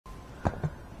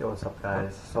Yo, what's up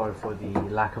guys? Sorry for the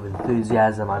lack of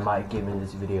enthusiasm I might give in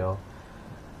this video.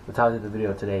 The title of the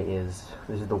video today is,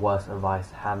 this is the worst advice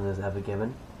Hamza's ever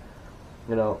given.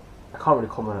 You know, I can't really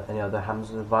comment on any other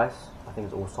Hamza's advice. I think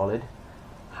it's all solid.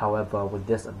 However, with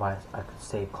this advice, I could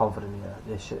say confidently that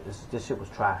this shit was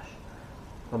trash.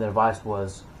 And the advice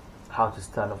was how to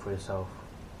stand up for yourself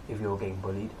if you were getting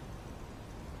bullied.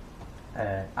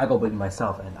 I got bullied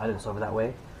myself and I didn't solve it that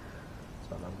way.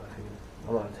 So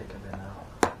I'm gonna take a bit now.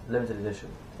 Limited edition.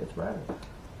 It's rare.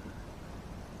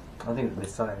 I don't think they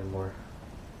sell it anymore.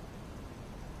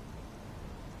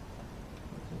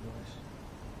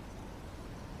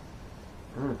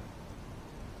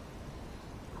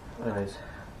 Anyways,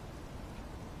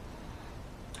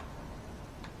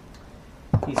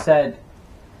 he said,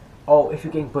 "Oh, if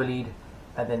you're getting bullied,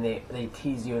 and then they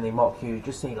tease you and they mock you,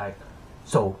 just say like,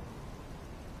 so,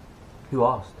 who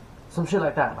asked?" Some shit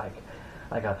like that,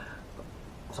 like a.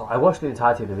 So I watched the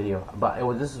entirety of the video, but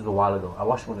this was a while ago. I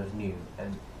watched it when it was new,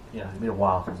 and you know it's been a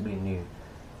while since it's been new.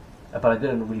 But I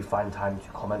didn't really find time to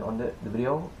comment on the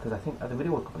video because I think the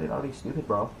video was completely utterly stupid,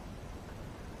 bro.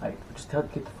 Like, just tell the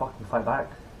kid to fucking fight back,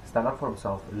 stand up for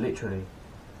himself. Literally,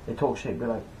 they talk shit, be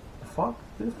like, "The fuck?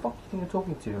 Who the fuck do you think you're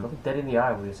talking to?" Look dead in the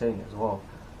eye when you're saying it as well.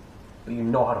 But you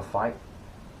know how to fight.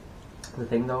 The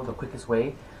thing though, the quickest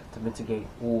way to mitigate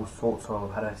all sorts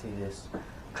of, how do I say this,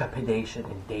 trepidation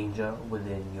and danger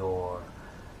within your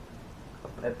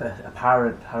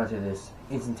apparent, how do I say this,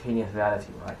 instantaneous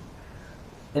reality, right?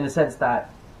 In the sense that,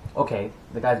 okay,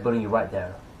 the guy's bullying you right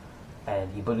there,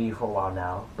 and he bullied you for a while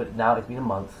now, but now it's been a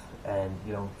month, and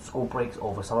you know, school breaks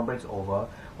over, summer breaks over,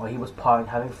 while he was partying,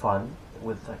 having fun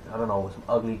with, like, I don't know, with some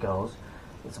ugly girls,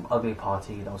 in some ugly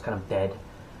party that was kind of dead.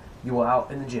 You were out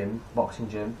in the gym, boxing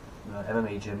gym,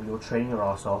 MMA gym, you were training your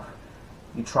ass off.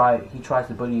 He tries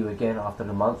to bully you again after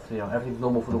the month. You know, everything's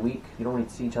normal for the week. You don't need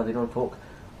to see each other. You don't talk.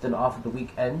 Then after the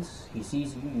week ends, he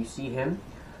sees you. You see him.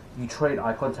 You trade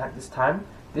eye contact this time.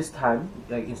 This time,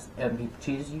 like, he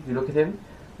teases you. You look at him.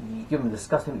 You give him a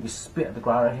disgusting. You spit at the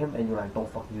ground at him, and you're like,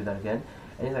 "Don't fucking do that again."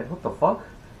 And he's like, "What the fuck?"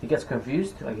 He gets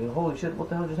confused. Like, "Holy shit! What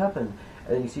the hell just happened?"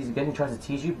 And then he sees again. He tries to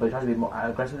tease you, but he tries to be more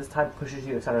aggressive this time. Pushes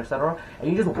you, etc., etc. And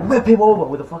you just whip him over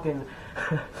with a fucking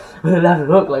with a left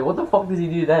hook. Like, what the fuck does he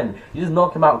do then? You just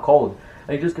knock him out cold.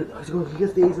 And he gets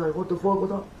these, like, what the fuck?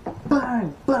 What's up?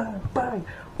 Bang, bang, bang,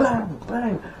 bang,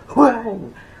 bang,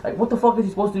 bang. Like, what the fuck is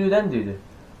he supposed to do then, dude?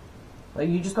 Like,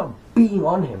 you just start beating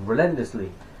on him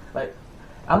relentlessly. Like,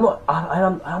 I'm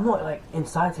not like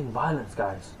inciting violence,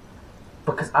 guys.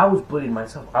 Because I was bullied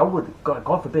myself. I would,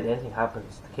 God forbid anything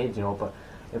happens to kids, you know, but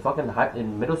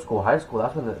in middle school, high school,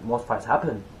 that's when the most fights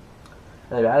happen.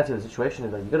 And the reality of the situation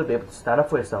is that you gotta be able to stand up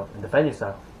for yourself and defend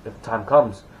yourself if the time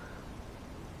comes.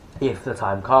 If the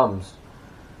time comes.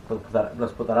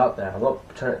 Let's put that out there. I'm not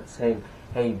saying,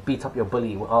 hey, beat up your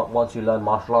bully once you learn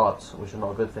martial arts, which is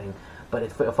not a good thing. But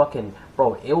it's for a fucking,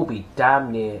 bro, it will be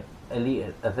damn near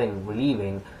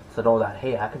relieving to know that,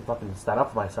 hey, I can fucking stand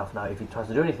up for myself now if he tries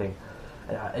to do anything.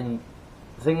 And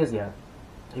the thing is, yeah,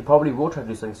 he probably will try to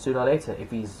do something sooner or later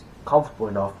if he's comfortable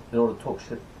enough in order to talk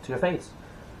shit to your face.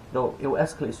 You know, it will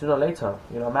escalate sooner or later.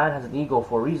 You know, a man has an ego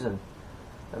for a reason.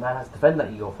 A man has to defend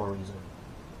that ego for a reason.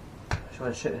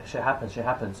 When shit happens, shit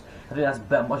happens. I think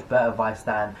that's much better advice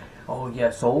than, oh yeah,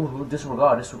 so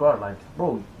disregard. Like,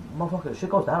 bro, motherfucker, shit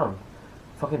goes down.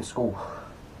 Fucking school.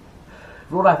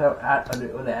 Real life,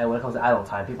 when it comes to adult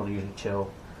time, people are usually chill,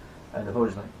 and they're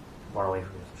just like run away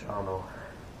from this. I don't know.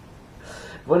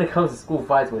 When it comes to school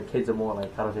fights where kids are more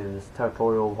like, I don't know, this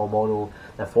territorial, hormonal,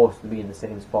 they're forced to be in the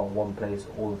same spot, one place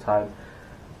all the time.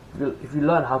 If you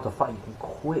learn how to fight, you can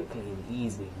quickly and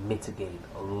easily mitigate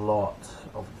a lot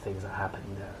of the things that happen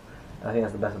there. And I think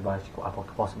that's the best advice I could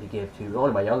possibly give to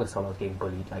only my younger son. I was getting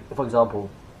bullied. Like, for example,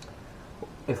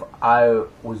 if I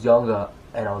was younger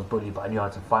and I was bullied, but I knew how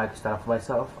to fight, stand up for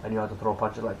myself, I knew how to throw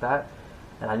punches like that,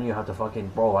 and I knew how to fucking,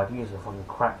 bro, I used to fucking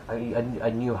crack.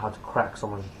 I knew how to crack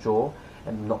someone's jaw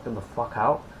and knock them the fuck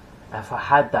out. And if I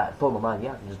had that thought in my mind,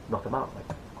 yeah, I can just knock them out.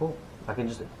 Like, cool. I can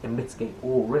just mitigate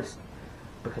all risk.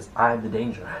 Because I'm the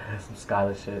danger. Some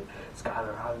Skylar shit.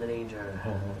 Skylar, I'm the danger.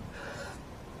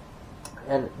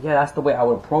 And yeah, that's the way I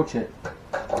would approach it.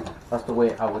 That's the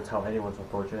way I would tell anyone to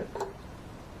approach it.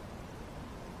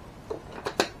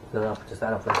 Just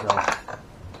stand up for yourself.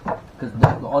 Because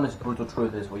the honest, brutal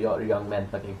truth is, well, you're young men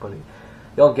that get bullied.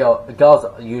 Girls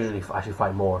usually actually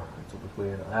fight more. It's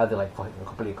weird. Now they're like fucking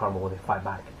completely carnal, they fight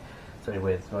back. It's very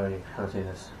weird. It's very, how to say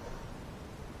this,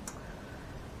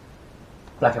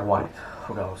 black and white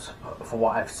for girls. For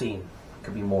what I've seen,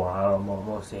 could be more. I don't know. I'm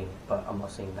not seeing it, but I'm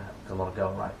not seeing that because I'm not a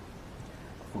girl, right?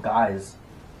 For guys,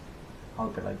 I'll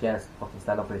be like, yes, fucking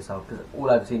stand up for yourself. Because all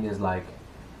I've seen is like,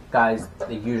 guys,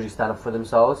 they usually stand up for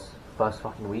themselves first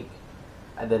fucking week,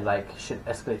 and then like shit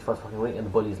escalates first fucking week, and the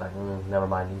bully's like, never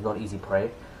mind, he's not easy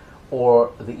prey.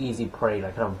 Or the easy prey,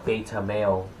 like kind of beta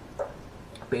male,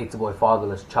 beta boy,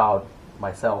 fatherless child,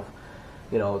 myself,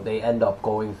 you know, they end up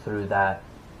going through that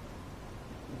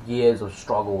years of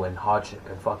struggle and hardship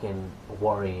and fucking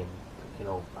worry and, you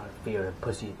know, fear and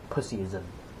pussyism,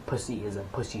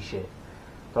 pussy shit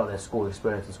throughout their school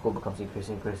experience, and school becomes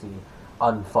increasingly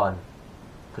unfun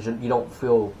because you don't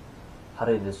feel, how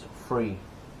to say this, free,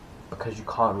 because you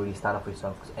can't really stand up for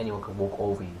yourself because anyone can walk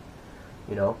over you,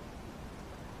 you know.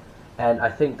 And I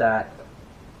think that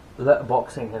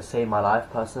boxing has saved my life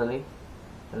personally,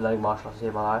 and learning martial arts has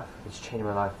saved my life. It's changed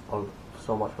my life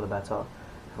so much for the better.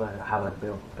 I have like a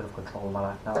bit of control in my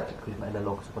life now, increase my inner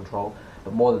locus of control.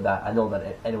 But more than that, I know that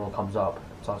if anyone comes up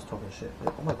and starts talking shit,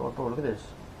 like, oh my god, bro, look at this.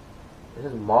 This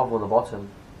is marble on the bottom.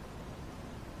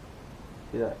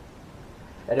 See that?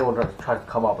 Anyone tries to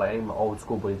come up, like any old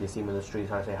school bullies, they see me in the street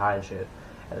trying to say hi and shit,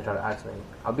 and they try to ask me.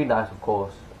 I'll be nice, of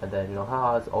course, and then, you know,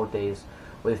 haha, it's old days.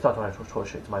 When they start trying to talk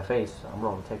shit to my face, I'm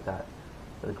not gonna take that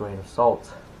with a grain of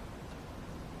salt.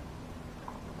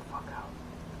 Fuck out.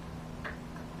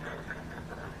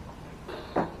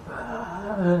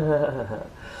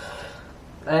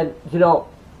 And, you know,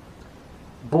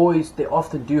 boys, they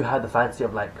often do have the fancy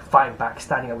of like fighting back,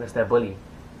 standing up against their bully.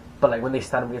 But like when they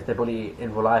stand up against their bully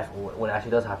in real life, or when it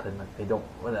actually does happen, like they don't,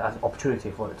 when an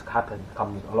opportunity for it to happen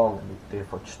comes along, and they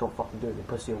just don't fucking do it. They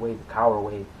pussy away, they cower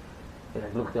away, they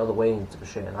like look the other way and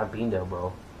shit. And I've been there,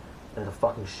 bro. And it's a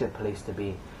fucking shit place to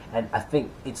be. And I think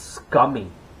it's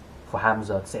scummy for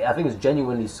Hamza to say. I think it's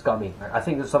genuinely scummy. Like, I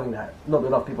think it's something that not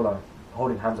enough people are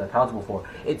holding Hamza accountable for.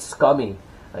 It's scummy.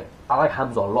 Like, I like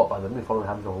Hamza a lot, by the way. I've been following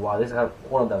Hamza for a while. This is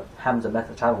one of the Hamza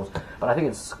method channels. But I think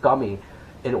it's scummy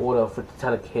in order to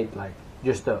tell a kid, like,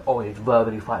 just to, oh, you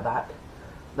verbally fight back.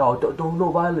 No, don't,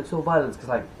 no violence, no violence. Because,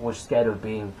 like, we're scared of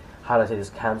being, how do I say this,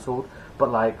 cancelled.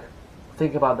 But, like,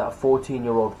 think about that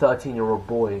 14-year-old, 13-year-old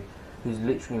boy who's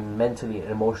literally mentally and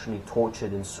emotionally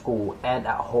tortured in school and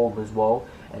at home as well.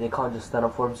 And he can't just stand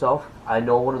up for himself. I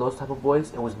know one of those type of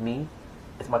boys. It was me.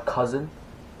 It's my cousin.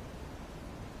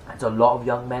 It's a lot of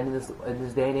young men in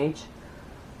this day and age.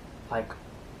 Like,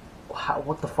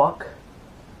 what the fuck?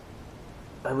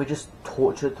 And we're just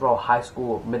tortured through our high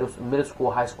school, middle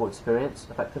school, high school experience,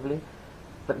 effectively.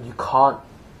 But you can't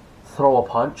throw a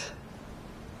punch.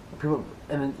 People,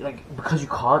 and then, like, because you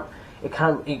can't, it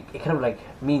kind of like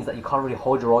means that you can't really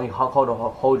hold your own. You can't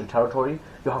hold your territory.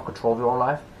 You have control of your own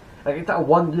life. Like, it's that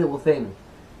one little thing.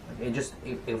 Like, it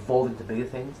evolved into bigger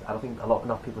things. I don't think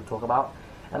enough people talk about.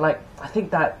 And like, I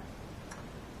think that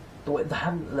the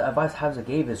advice Hamza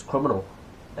gave is criminal.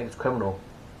 Like, it's criminal.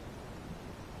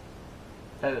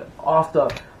 After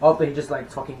he just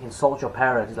like fucking insults your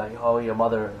parents, he's like, oh, your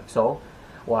mother, like, so,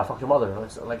 well, I fuck your mother,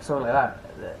 like something like that.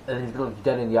 And he's gonna look you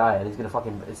dead in the eye, and he's gonna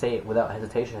fucking say it without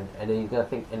hesitation, and then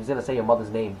he's gonna say your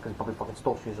mother's name because he probably fucking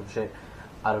stalks you or some shit.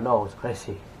 I don't know. It's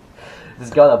crazy.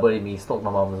 This girl that bullied me stalked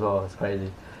my mom as well. It's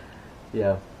crazy.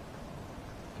 Yeah.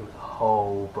 She was a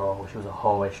hoe, bro. She was a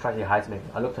hoe. She tried to hide to me.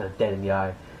 I looked at her dead in the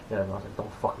eye. You know, and I was like,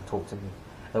 don't fucking talk to me.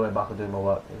 And I went back and doing my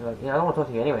work. And she was like, yeah, I don't want to talk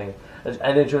to you anyway.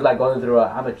 And then she was like going through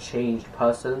I'm a changed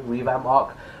person revamp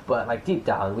arc. But like deep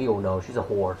down, we all know she's a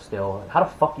whore still. Like, how the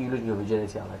fuck are you losing your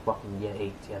virginity at like fucking year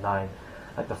 8, year 9?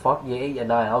 Like the fuck, year 8, year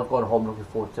 9, I was going home looking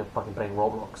forward to fucking playing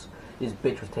Roblox. This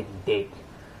bitch was taking dick.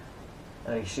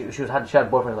 Like, she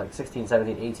had boyfriends like 16,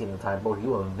 17, 18 at the time. Bro,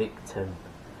 you a victim.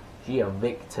 She a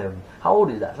victim. How old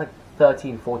is that? It's like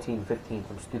 13, 14, 15,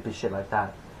 some stupid shit like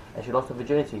that. And she lost her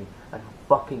virginity. Like a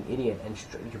fucking idiot. And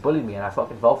she bullied me and I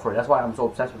fucking fell for it. That's why I'm so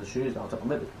obsessed with the shoes now. I'm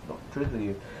the truth with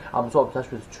you. I'm so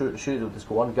obsessed with shoes with this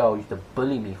one girl who used to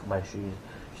bully me for my shoes.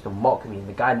 She used to mock me. And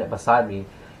the guy beside me,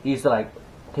 he used to like,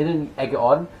 he didn't egg it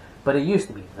on, but it used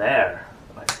to be there.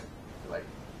 Like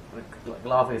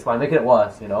laughing is fine, making it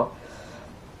worse, you know?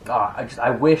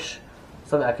 I wish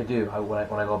something I could do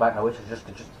when I go back. I wish I just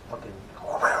could fucking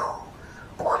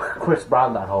Chris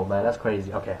Brown that hole, man. That's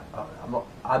crazy. Okay, I'm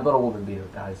not a woman beater,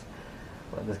 guys.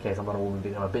 Well, in this case, I'm not a woman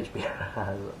beater. I'm a bitch beater.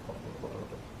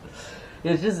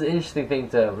 It's just an interesting thing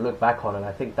to look back on, and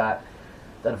I think that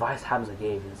the advice Hamza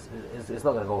gave is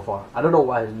not gonna go far. I don't know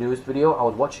why his newest video, I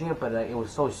was watching it, but it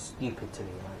was so stupid to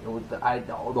me. Like,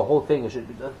 the whole thing should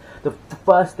be the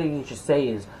first thing you should say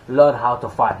is learn how to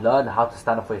fight, learn how to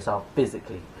stand up for yourself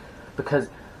physically, because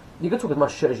you can talk as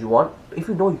much shit as you want, but if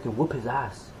you know you can whoop his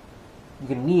ass, you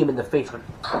can knee him in the face, like,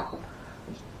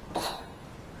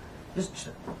 just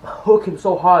hook him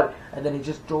so hard, and then he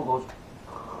just goes.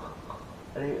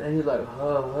 and he's like,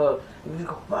 and you just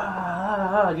go,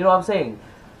 you know what I'm saying?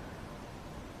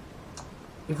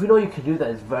 If you know you can do that,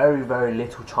 there's very, very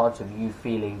little chance of you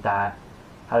feeling that,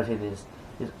 how to say this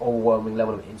overwhelming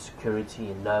level of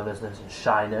insecurity and nervousness and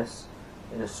shyness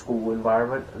in a school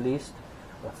environment, at least,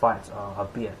 where fights are a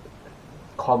bit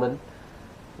common,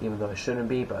 even though it shouldn't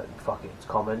be, but fuck it, it's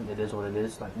common, it is what it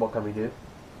is, like, what can we do?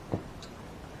 I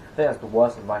think that's the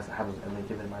worst advice I have ever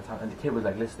given in my time, and the kid was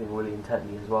like listening really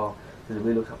intently as well, because he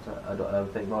really looks up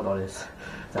to, not honest,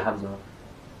 to Hamza.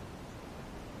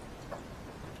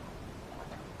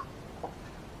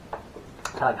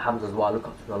 I like Hamza as well, I look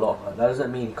up to him a lot, but that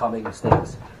doesn't mean he can't make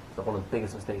mistakes. It's one of the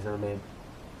biggest mistakes ever made.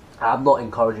 I'm not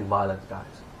encouraging violence, guys.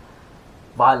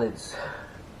 Violence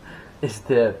is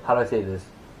the, how do I say this,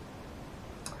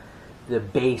 the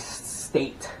base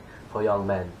state for young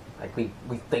men. Like, we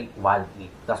think violently.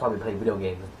 That's why we play video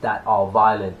games that are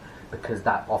violent, because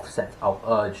that offsets our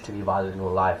urge to be violent in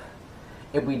real life.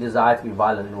 If we desire to be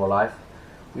violent in real life,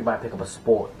 we might pick up a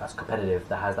sport that's competitive,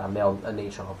 that has that male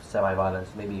nature of semi-violence,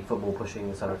 maybe football, pushing,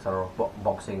 etc.,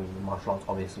 boxing, martial arts,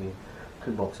 obviously,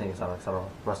 kickboxing, etc.,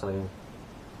 wrestling,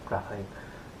 grappling.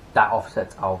 That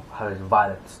offsets our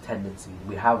violence tendency.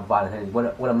 We have violent tendency.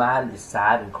 When a man is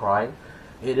sad and crying,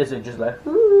 it isn't just like,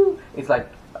 ooh, it's like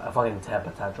a fucking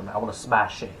temper tantrum. I want to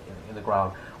smash shit in the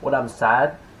ground. When I'm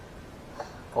sad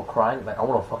or crying, like, I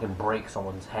want to fucking break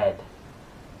someone's head.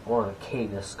 I want to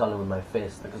kick their skull with my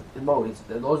fist, because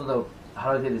those are the,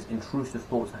 how do I say this, intrusive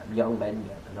thoughts that young men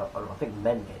get, and I think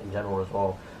men get in general as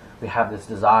well. We have this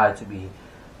desire to be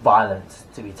violent,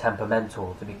 to be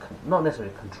temperamental, to be not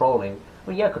necessarily controlling.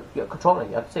 Well, yeah,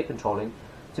 controlling. I could say controlling,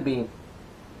 to be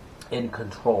in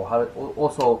control.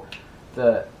 Also,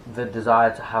 the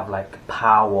desire to have like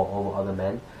power over other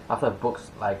men. That's why books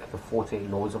like the 48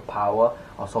 Laws of Power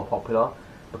are so popular,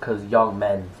 because young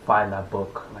men find that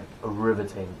book like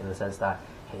riveting in the sense that,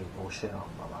 hey, oh shit,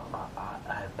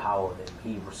 I have power with him.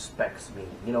 He respects me.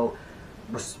 You know,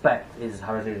 respect is,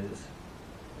 how it is,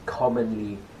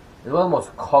 commonly, it's one of the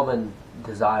most common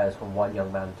desires from one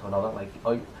young man to another. Like,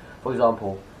 for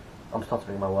example, I'm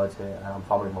stuttering my words here, and I'm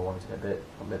fumbling my words here a bit.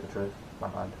 I'll admit the truth, my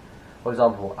bad. For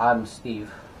example, I'm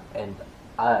Steve, and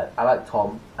I like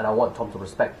Tom, and I want Tom to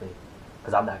respect me,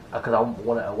 because I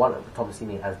want Tom to see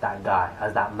me as that guy,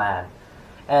 as that man.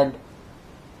 And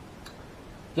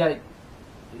yeah,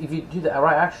 if you do the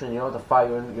right action, you know, the fight,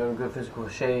 you're in good physical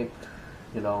shape,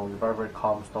 you know, you're very, very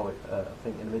calm, stoic,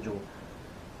 individual.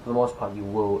 For the most part, you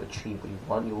will achieve what you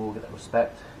want. You will get that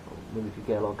respect. Maybe you could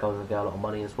get a lot of girls and get a lot of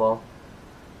money as well.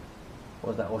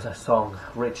 What was that song?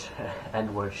 Rich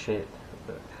N-word shit.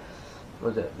 What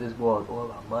was it? This world all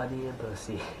about money and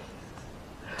pussy.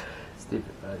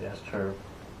 Stupid, man. Yeah, it's true.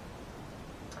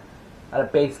 At a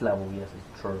base level, yes,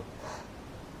 it's true.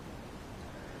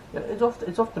 Yeah,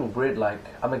 it's often weird. Like,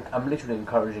 I'm literally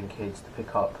encouraging kids to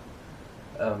pick up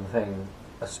a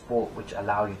sport which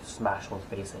allows you to smash one's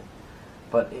face in.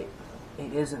 But it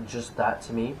isn't just that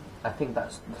to me. I think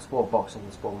that's the sport of boxing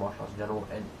and sport of martial arts in general,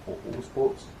 and all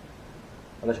sports.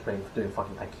 Unless you're doing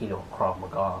fucking Aikido or Krav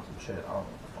Maga or some shit. I don't know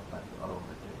what the fuck that is. I don't know what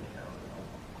they're doing.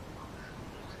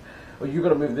 Well, you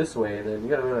gotta move this way, and then you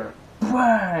gotta go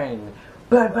bang,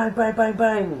 bang, bang, bang, bang,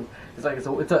 bang. It's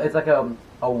like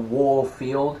a war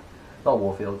field, not a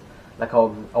war field, like a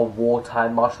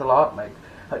wartime martial art. Like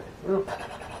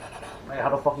how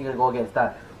the fuck are you gonna go against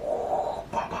that?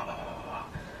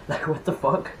 Like, what the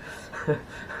fuck?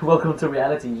 Welcome to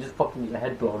reality. You just fucking get your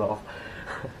head blown off.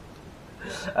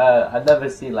 I've never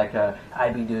seen like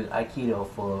I've been doing Aikido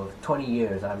for 20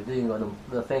 years. I've been doing on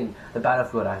the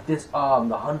battlefield. I've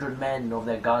disarmed 100 men of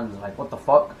their guns. Like, what the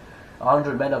fuck?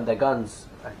 100 men of their guns.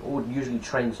 Like, all usually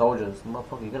trained soldiers.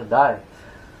 Motherfucker, you're gonna die.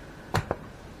 I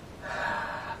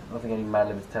don't think any man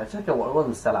lives to tell. It's like it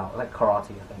wasn't sell out. Like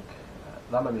karate, I think.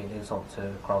 That might be an insult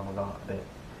to Krav Maga a bit.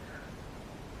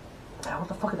 What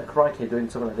the fuck is that karate kid doing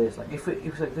something like this? Like, if it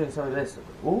was like doing something like this,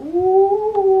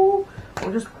 ooh,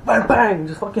 or just bang bang,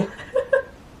 just fucking.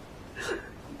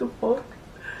 What the fuck?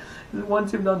 Just one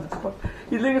team down.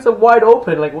 He's leaving so wide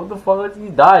open. Like, what the fuck? He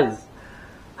dies.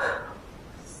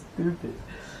 Stupid,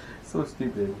 so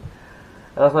stupid.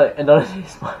 And I was like, and none of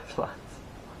these martial arts.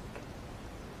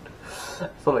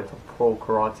 So like some pro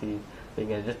karate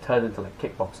thing, and it just turned into like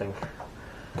kickboxing,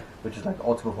 which is like the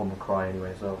ultimate form of karate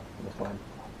anyway. So that's fine.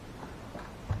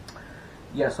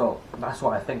 Yeah, so that's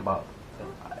what I think about.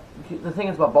 The thing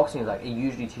is about boxing is like it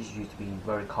usually teaches you to be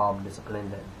very calm,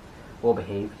 disciplined, and well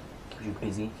behaved. Keeps you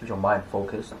busy, keeps your mind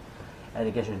focused, and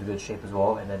it gets you into good shape as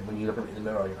well. And then when you look at it in the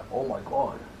mirror, you're like, oh my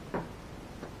god,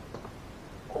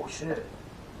 oh shit,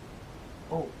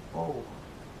 oh, ooh.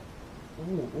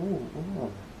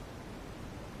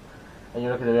 and you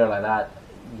look in the mirror like that,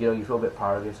 you know, you feel a bit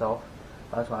proud of yourself.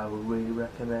 That's why I would really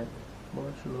recommend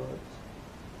martial arts.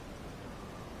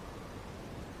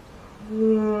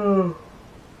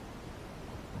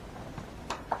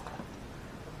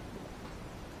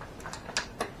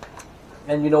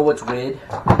 And you know what's weird?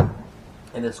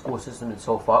 In the school system, it's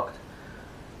so fucked.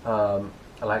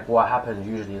 Like, what happens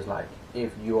usually is, like,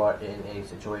 if you are in a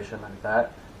situation like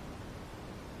that,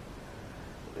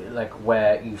 like,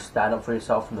 where you stand up for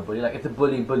yourself from the bully, like, if the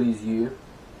bully bullies you,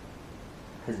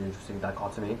 here's an interesting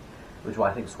dichotomy, which is why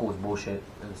I think school is bullshit,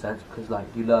 in a sense, because, like,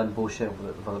 you learn bullshit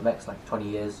for the next, like, 20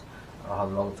 years, I don't know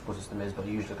how long the school system is, but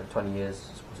usually, like, 20 years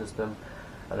school system,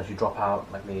 unless you drop out,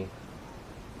 like me.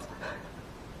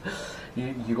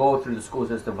 You go through the school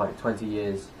system for like 20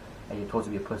 years and you're taught to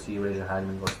be a pussy, you raise your hand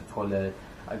when you go to the toilet.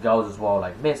 Girls as well,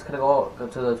 like, miss, can I go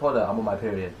to the toilet? I'm on my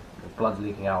period. Blood's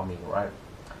leaking out of me, right?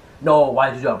 No, why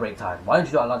did you do it at break time? Why didn't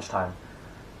you do it at lunchtime?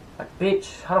 Like,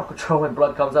 bitch, I don't control when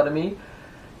blood comes out of me.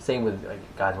 Same with,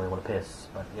 like, guys when they want to piss,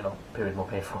 but, you know, period's more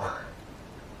painful.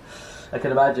 I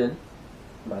can imagine,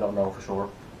 but I don't know for sure.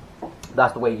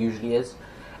 That's the way it usually is.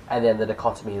 And then the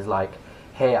dichotomy is like,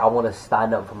 hey, I want to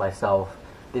stand up for myself.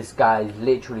 This guy is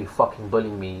literally fucking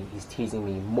bullying me. He's teasing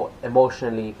me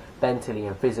emotionally, mentally,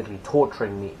 and physically,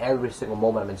 torturing me every single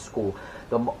moment I'm in school.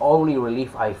 The only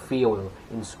relief I feel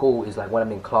in school is like when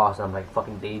I'm in class and I'm like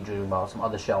fucking daydreaming about some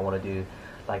other shit I want to do.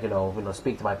 Like, you know,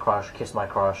 speak to my crush, kiss my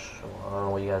crush, or I don't know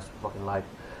what you guys fucking like.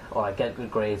 Or like get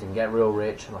good grades and get real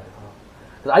rich. And like,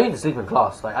 cause I used to sleep in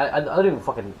class. Like, I didn't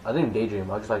even daydream.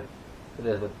 I was just like, it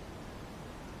is.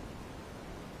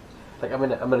 Like, I'm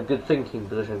in a good thinking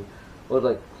position. Or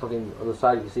like fucking on the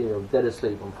side you can see me, I'm dead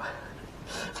asleep. I'm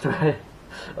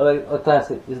like a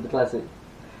classic. This is the classic.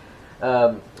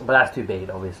 But that's too big,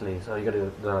 obviously. So you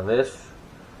gotta do this.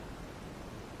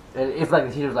 And if like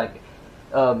the teacher's like,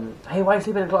 "Hey, why are you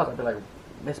sleeping in class?" I'd be like,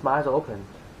 "Miss, my eyes are open."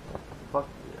 Fuck,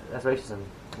 that's racism.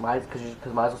 My eyes,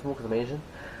 because my eyes are small because I'm Asian.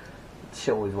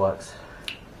 Shit always works.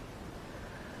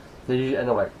 So you end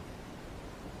up like.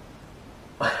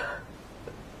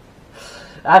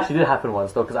 It actually did happen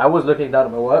once though, because I was looking down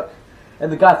at my work,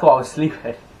 and the guy thought I was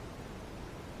sleeping.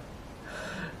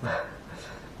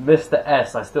 Mr.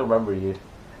 S, I still remember you.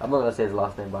 I'm not gonna say his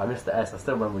last name, but Mr. S, I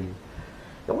still remember you.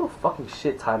 Yo, what a fucking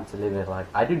shit time to live in. Like,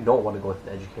 I do not want to go to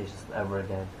the education system ever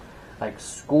again. Like,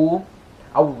 school,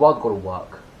 I would rather go to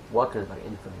work. Work is like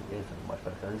infinitely much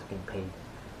better. I'm just getting paid,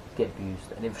 get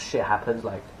abused, and if shit happens,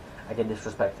 like I get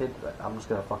disrespected, like, I'm just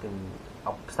gonna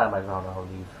I'll stand my ground and I'll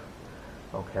leave.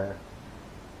 I don't care.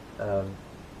 That's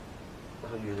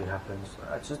what usually happens.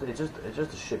 It's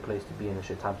just a shit place to be in, a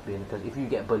shit time to be in, because if you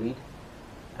get bullied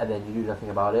and then you do nothing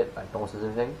about it, like no one says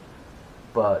anything.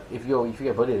 But if you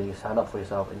get bullied and you stand up for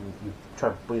yourself and you try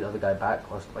to bully the other guy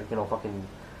back, or like, you know, fucking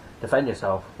defend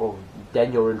yourself, well,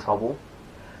 then you're in trouble.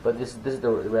 But this is the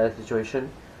reality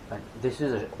situation. Like, this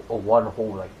is a one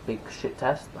whole like big shit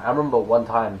test. Like, I remember one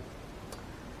time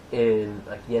in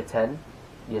like year 10,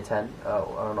 I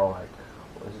don't know, like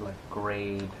what is it, like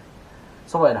grade,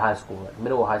 somewhere in high school, like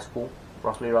middle of high school,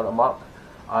 roughly around the mark.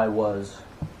 I was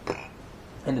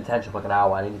in detention for like an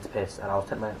hour. I needed to piss, and I was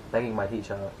begging my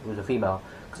teacher, who was a female,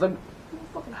 because like,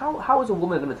 fucking, how is a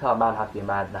woman going to tell a man how to be a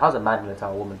man? And how's a man going to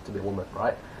tell a woman to be a woman,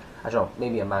 right? Actually, no,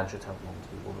 maybe a man should tell a woman to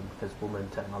be a woman, because woman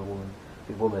telling another woman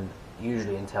to be a woman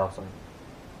usually entails something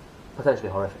potentially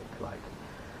horrific, like,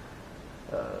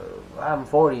 I'm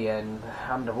 40 and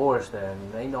I'm divorced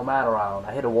and there ain't no man around,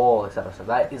 I hit a wall, etc. So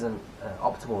that isn't an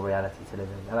optimal reality to live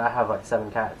in. And I have like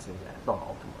 7 cats, and yeah, it's not an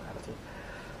optimal reality.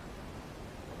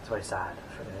 It's very sad.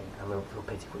 I really feel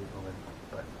pity for these women,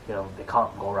 but you know, they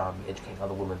can't go around educating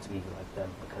other women to be like them,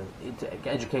 because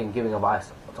educating, giving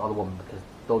advice to other women, because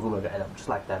those women are going to end up just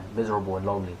like them, miserable and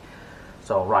lonely.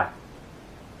 So right,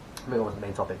 moving on to the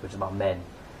main topic, which is about men.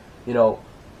 You know,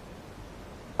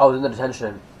 I was in the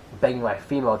detention begging my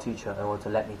female teacher in order to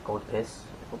let me go to piss.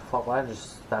 What the fuck, why don't I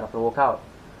just stand up and walk out?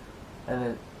 And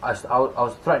then I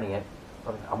was threatening it.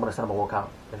 I'm gonna stand up and walk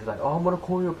out. And she's like, oh, I'm gonna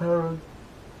call your parents.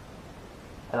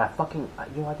 And I fucking,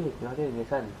 you know I did in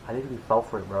the end. I literally fell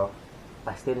for it, bro.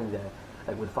 I stayed in there,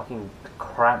 like, with fucking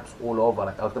cramps all over.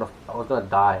 Like, I was gonna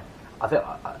die. I felt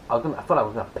like I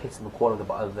was gonna piss in the corner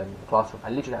of the classroom. I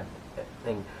literally had a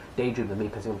thing, daydreamed of me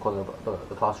pissing in the corner of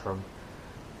the classroom.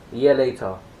 A year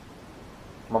later,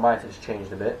 my mindset's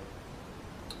changed a bit.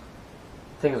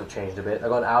 Things have changed a bit. I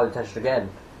got an hour of detention again.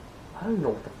 I don't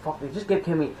know what the fuck. They just kept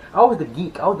giving me. I was the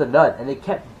geek. I was the nut, and they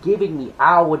kept giving me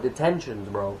hour detentions,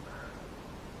 bro.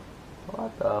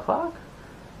 What the fuck?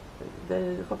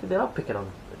 They're not picking on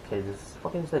the kids.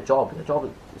 It's their job. Their job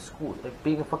is school. Like,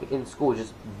 being fucking in school is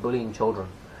just bullying children.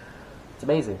 It's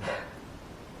amazing.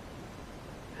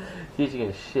 Teaching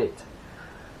is shit.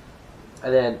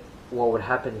 And then what would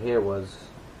happen here was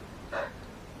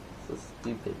so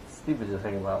stupid. Stupid to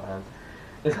think about, man.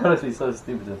 It's honestly so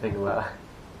stupid to think about.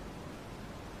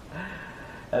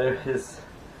 And it was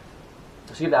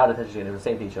she gave the out of attention. It was the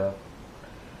same teacher.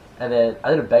 And then I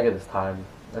didn't beg her this time.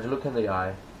 I just looked her in the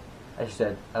eye, and she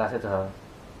said, and I said to her,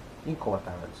 "You can call my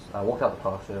parents." And I walked out the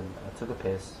classroom, and I took a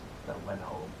piss, and I went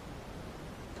home.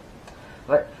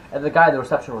 Right, and the guy in the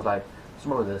reception was like, "Just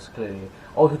remember this clearly.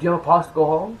 Oh, do you have a pass to go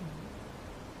home?"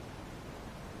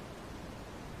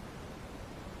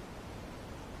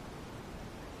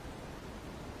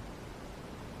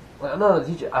 Well, no, the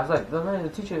teacher. I was like, no, the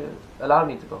teacher allowed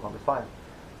me to go home. It's fine.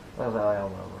 I was like, oh, yeah,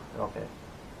 whatever. Okay.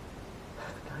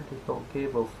 The guy just don't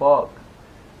give a fuck.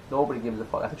 Nobody gives a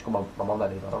fuck. I think she called my mom that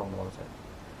day, but I don't know what to say.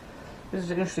 This is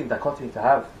an interesting dichotomy to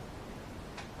have.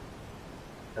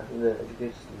 I think the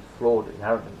education system is flawed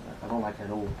inherently. I don't like it at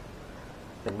all.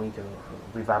 I think we need to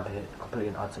revamp it completely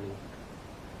and utterly.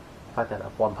 The fact that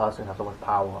one person has so much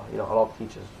power, a lot of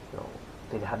teachers,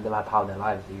 they have never had power in their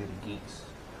lives. They're usually geeks.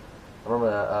 I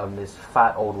remember this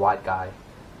fat old white guy.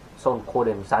 Someone called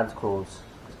him Santa Claus.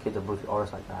 His kids are brutally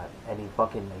honest like that, and he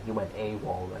he went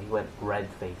AWOL. He went red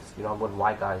face. When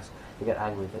white guys they get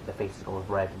angry, their faces go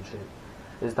red and shit.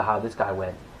 This is how this guy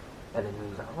went, and then he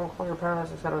was like, "Oh, call your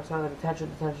parents, etc., etc.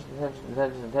 Detention."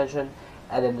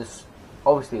 And then this,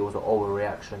 obviously, it was an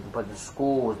overreaction, but the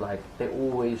school was like, they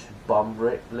always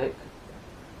lick.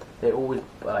 They always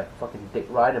like fucking dick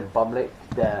ride and bum lick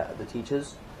the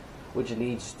teachers. Which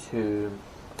leads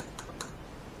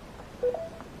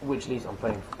I'm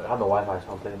playing. I have no Wi-Fi,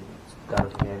 so I'm playing down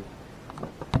the game.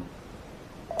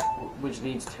 Which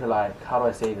leads to like, how do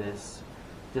I say this?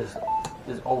 Just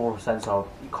this overall sense of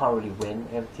you can't really win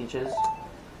against teachers,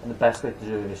 and the best way to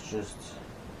do it is just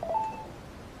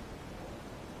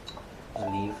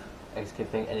leave, exit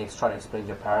thing, and it's trying to explain to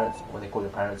your parents when they call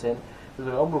your parents in. They're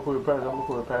like, I'm gonna call your parents. I'm gonna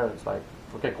call your parents. Like,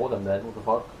 okay, call them then. What the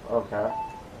fuck? I don't care.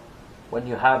 When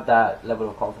you have that level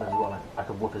of confidence, well, like, I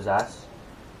could whoop his ass.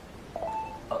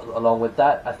 Along with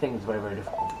that, I think it's very, very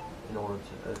difficult in order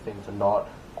to things to not.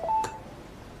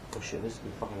 Oh shit, this is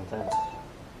fucking intense.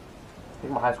 I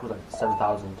think my high school is like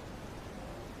 7,000.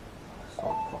 So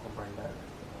fucking brain dead.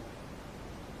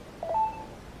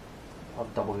 I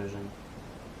have double vision.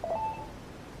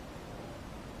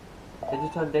 They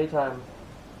just turned daytime.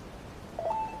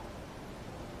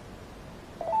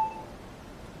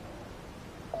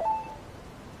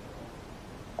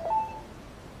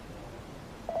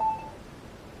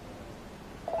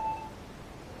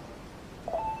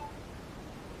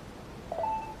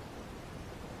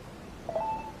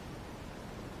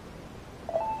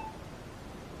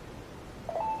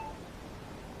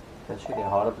 Can she get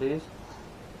harder, please?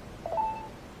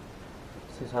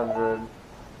 600.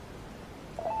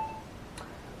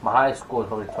 My highest score is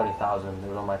probably 20,000. It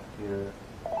was on my computer.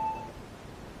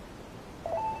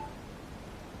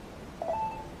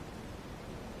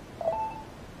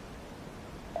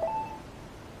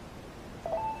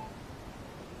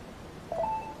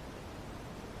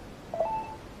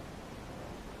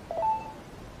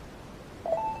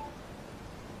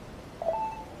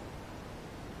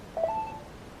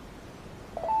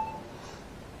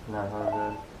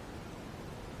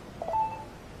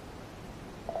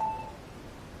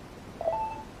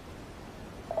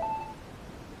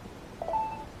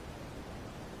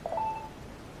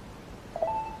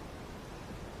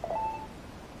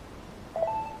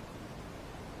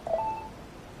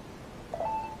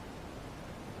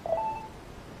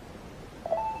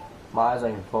 My eyes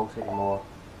aren't even focused anymore.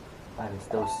 I can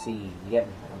still see. You get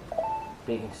me? I'm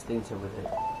being instinctive with it.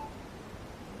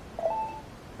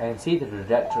 I can see the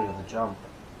trajectory of the jump.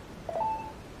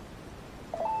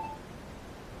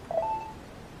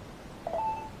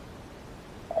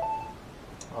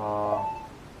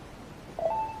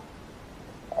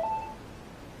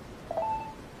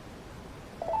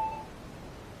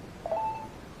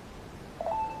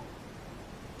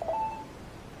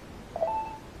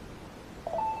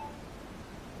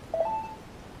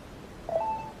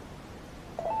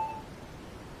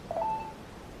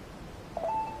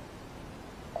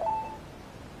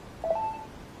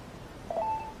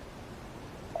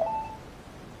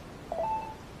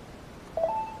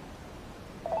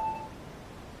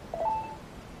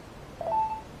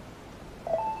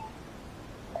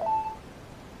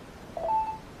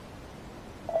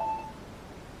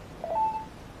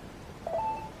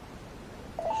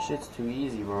 Shit's too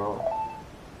easy, bro.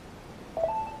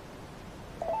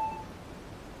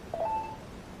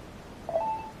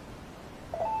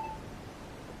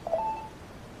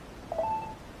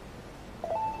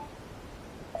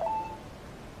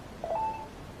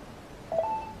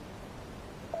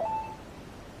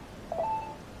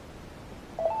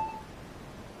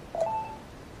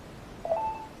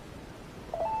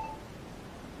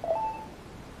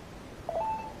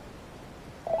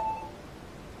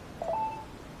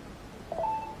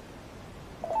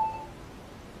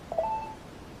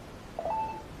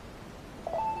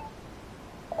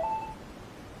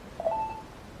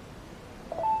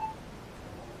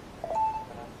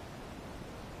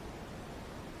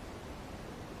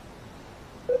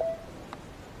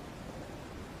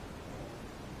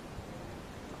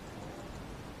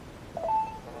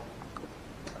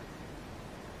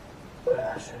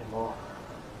 this anymore.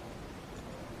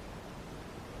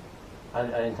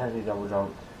 I intentionally double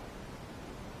jumped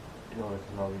in order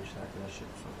to not reach that shit.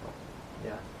 So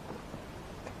yeah.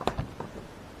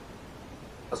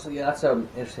 So yeah, that's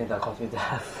interesting dichotomy to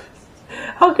have.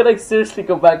 How can I seriously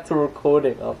go back to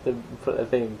recording after a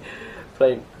thing,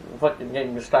 playing, fucking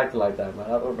getting distracted like that, man?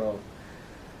 I don't know.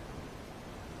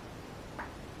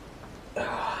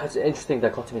 It's an interesting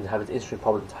dichotomy to have. It's an interesting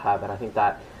problem to have, and I think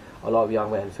that a lot of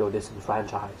young men feel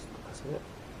disenfranchised because of it.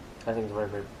 I think it's a very,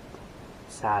 very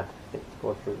sad thing to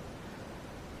go through.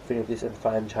 Feeling of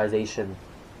disenfranchisation,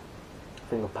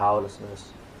 feeling of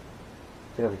powerlessness.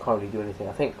 Feeling of you can't really do anything.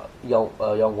 I think young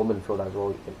women feel that as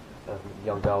well.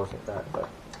 Young girls like that, but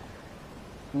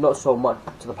not so much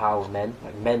to the power of men.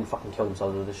 Like men fucking kill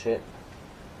themselves with this shit.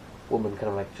 Women kind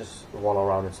of like just wallow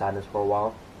around in sadness for a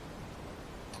while.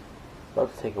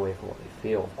 Not to take away from what they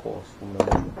feel, of course, women are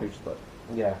emotional creatures, but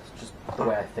yeah, it's just the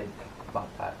way I think about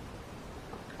that.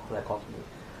 That constantly.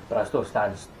 But I still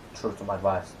stand true to my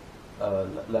advice.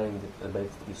 Learning the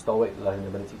ability to be stoic, learning the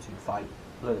ability to fight,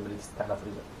 learning the ability to stand up for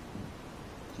yourself.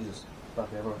 Jesus, fuck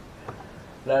me ever.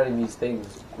 Learning these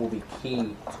things will be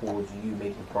key towards you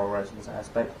making progress in this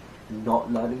aspect.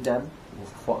 Not learning them will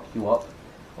fuck you up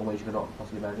in ways you cannot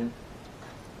possibly imagine.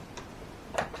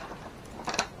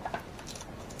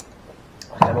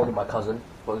 Like I know with my cousin,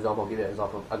 for example, I'll give you an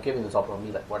example. I'll give you an example of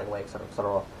me like running away, etc.,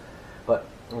 etc. But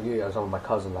I'll give you an example of my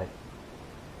cousin. Like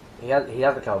he has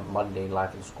the kind of mundane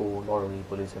life in school. No one really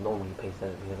bullies him. No one really pays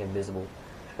attention. He's like invisible.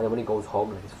 And then when he goes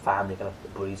home, like his family kind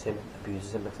of bullies him,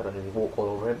 abuses him, etc. They walk all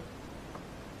over him.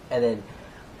 And then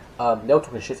they were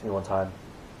talking shit to me one time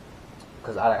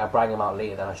because I bragged him out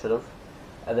later than I should have.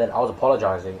 And then I was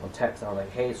apologizing on text. And I was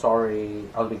like, "Hey, sorry."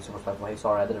 I was being super respectful. "Hey,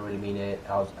 sorry, I didn't really mean it."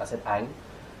 I said "ang,"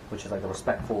 which is like the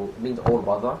respectful. It means older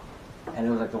brother, and it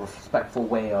was like the respectful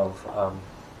way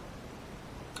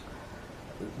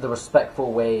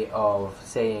of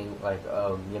saying like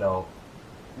you know,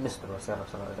 Mr. etc.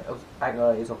 It was "Ang,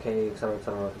 it's okay," etc.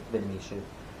 etc. Didn't mean shit.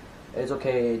 It's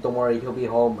okay, don't worry, he'll be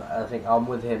home. I think I'm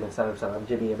with him, etc. I'm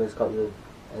Jimmy, and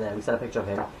then we sent a picture of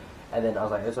him. And then I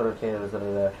was like, it's okay, and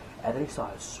then he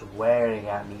started swearing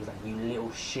at me. He's like, "You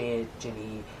little shit,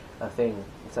 Jimmy," thing,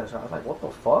 etc. I was like, what the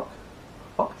fuck?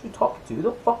 The fuck are you talking to? Who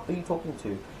the fuck are you talking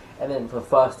to? And then for the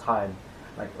first time,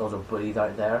 like, there was a bully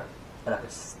right there, and I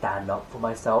could stand up for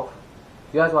myself.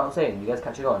 You guys know what I'm saying? You guys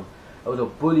catching on? There was a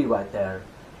bully right there,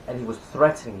 and he was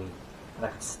threatening me, and I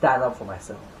could stand up for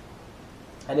myself.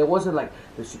 And it wasn't like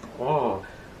this. Oh,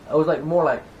 it was like more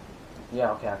like,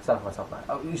 yeah, okay, I can stand for myself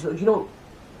now. You know,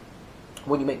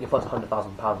 when you make your first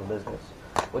 £100,000 in business,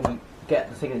 when you get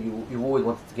the thing that you always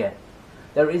wanted to get,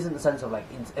 there isn't a sense of like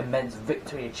immense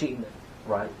victory achievement,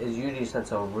 right? There's usually a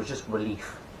sense of just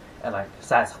relief and like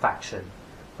satisfaction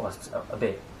for a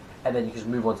bit, and then you just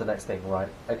move on to the next thing, right?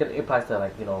 Like it applies to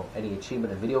like, you know, any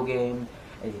achievement in a video game,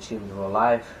 any achievement in real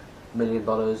life, $1 million,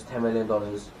 $10 million.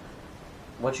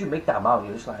 Once you make that amount,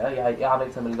 you're just like, oh, yeah, I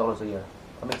make $10 million a year.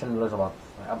 I make $10 million a month.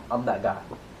 Like, I'm that guy.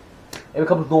 It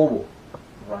becomes normal,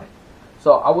 right?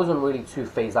 So I wasn't really too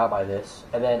phased out by this.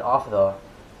 And then after,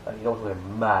 like, you know, we were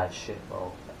mad shit,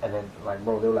 bro. And then, like,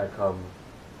 bro, they were like,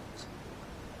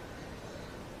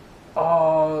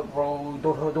 oh, bro,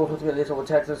 don't talk to me like this over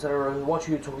text, etc. What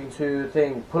are you talking to?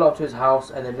 Thing. Pull up to his house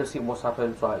and then just see what's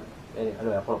happened. So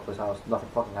anyway, I pull up to his house. Nothing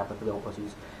fucking happened to little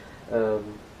pussies.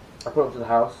 I put up to the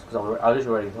house because I was just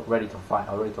ready to fight.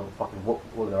 I was ready to fucking whoop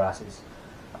all of their asses.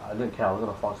 I didn't care. I was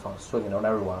gonna start swinging on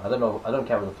everyone. I don't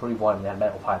care if it was 3-1 and they had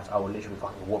metal pipes. I would literally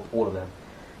fucking whoop all of them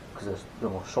because there's, you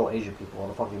know, short Asian people. What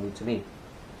the fuck are you rude to me?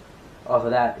 After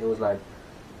that, it was like,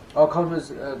 "Oh, come to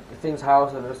his thing's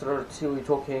house and see what you're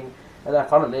talking." And then I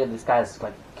found out later this guy's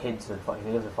like kids and fucking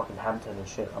he lives in fucking Hampton and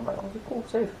shit. I'm like, "Oh, cool,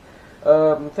 safe."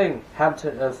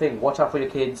 Hampton, watch out for your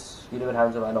kids. You live in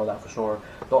Hamza, I know that for sure.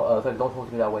 Don't talk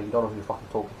to me that way. You don't know who you're fucking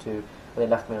talking to. And they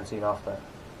left me unseen after.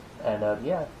 And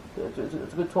yeah, it's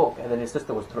a good talk. And then his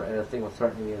sister was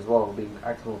threatening me as well,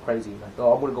 acting all crazy, like,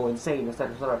 "Oh, I'm gonna go insane,"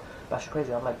 etc. That's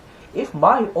crazy. I'm like, if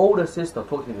my older sister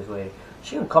talked to me this way,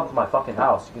 she can come to my fucking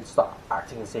house. She can start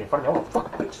acting insane in front of me. I'm like,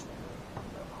 "Fuck, bitch."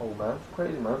 Oh man, it's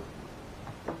crazy, man.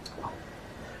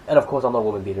 And of course, I'm not a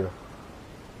woman beater.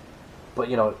 But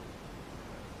you know,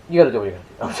 you gotta do what you gotta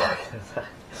do. I'm sorry.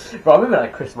 Bro, I'm even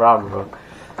like Chris Brown, bro.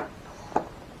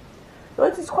 No,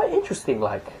 it's quite interesting,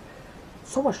 like,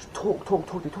 so much talk.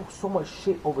 They talk so much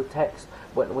shit over text.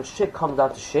 When shit comes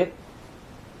down to shit,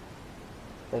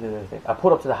 they do anything. I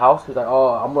pulled up to the house, he was like,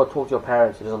 "Oh, I'm gonna talk to your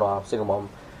parents." He doesn't know I'm a single mom.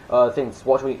 Things,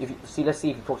 watch me, let's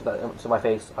see if you talk to my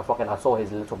face. I saw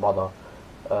his little brother.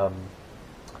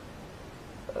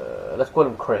 Let's call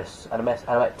him Chris. And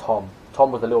I met Tom.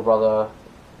 Tom was the little brother.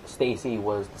 Stacy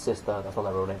was the sister. That's not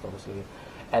their real names, obviously.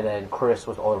 And then Chris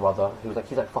was the older brother. He's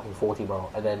like fucking 40, bro.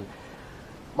 And then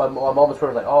my mom was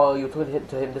like, oh, you were talking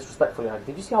to him disrespectfully. Like,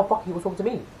 did you see how fucking he was talking to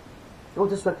me? He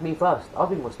was disrespecting me first. I was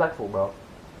being respectful, bro.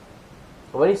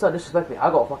 But when he started disrespecting me, I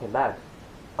got fucking mad.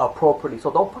 Appropriately.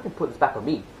 So don't fucking put this back on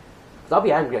me. Because I'll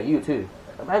be angry at you too.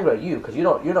 I'm angry at you because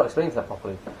you're not explaining that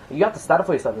properly. And you have to stand up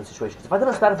for yourself in this situation. Because if I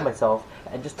didn't stand up for myself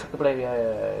and just took the blame,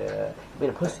 being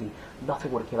a pussy,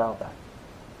 nothing would have came out of that.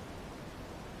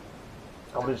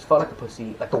 I would have just felt like a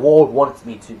pussy, like the world wanted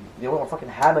me to. They want to fucking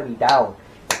hammer me down.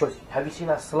 Because have you seen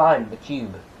that slime, the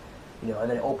cube? You know, and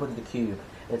then it opens the cube,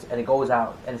 and it goes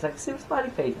out, and it's like a smiley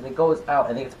face, and it goes out,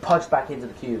 and then it's punched back into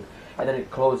the cube, and then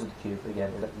it closes the cube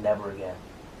again. It's like never again.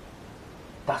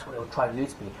 That's what they were trying to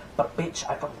do to me. But bitch,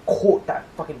 I fucking caught that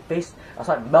fucking face. I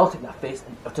started melting that face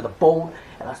to the bone,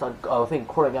 and I started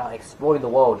crawling out, exploring the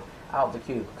world out of the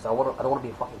cube because I don't want to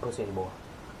be a fucking pussy anymore.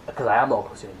 Because I am not a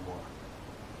pussy anymore.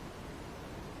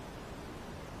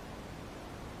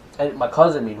 And my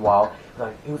cousin, meanwhile,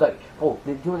 he was like, oh,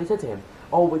 do you know what they said to him?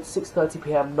 Oh, it's 6:30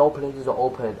 p.m. No places are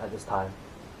open at this time.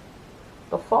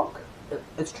 The fuck?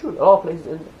 It's true. A lot of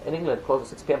places in England close at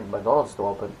 6 p.m. McDonald's is still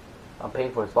open. I'm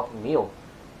paying for his fucking meal.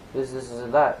 This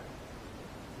and that.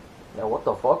 Now what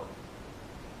the fuck?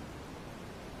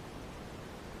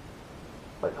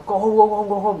 Like, go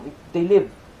home. They live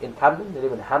in Camden. They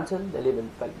live in Hampton. They live in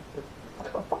like,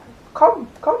 come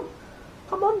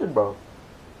London, bro.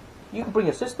 You can bring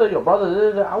your sister, your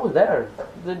brother. I was there.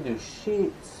 Didn't do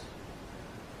shit.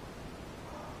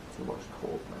 Too much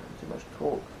talk, man. Too much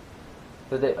talk.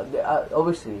 But they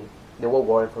obviously they won't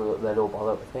worry for their little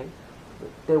brother thing.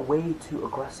 They're way too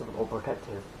aggressive or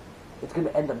protective. It's going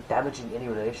to end up damaging any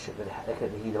relationship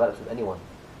that he develops with anyone.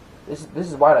 This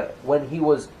is why, like, when he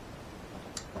was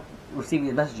receiving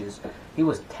the messages, he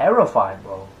was terrified,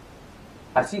 bro.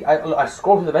 I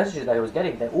scrolled through the messages that he was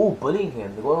getting. They're all bullying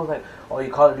him. They're all like, oh,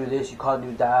 you can't do this, you can't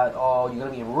do that. Oh, you're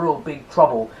gonna be in real big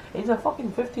trouble. And he's a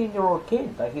fucking 15-year-old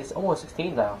kid. Like, he's almost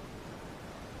 16 now,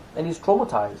 and he's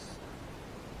traumatized.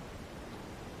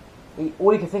 All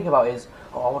he can think about is,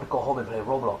 oh, I want to go home and play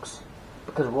Roblox,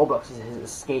 because Roblox is his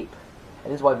escape.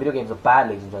 And this is why video games are bad,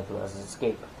 ladies and gentlemen, as an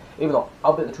escape. Even though,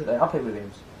 I'll bet the truth, I play video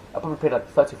games. I probably played like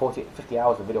 30, 40, 50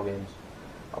 hours of video games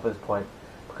up at this point,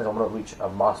 because I'm going to reach a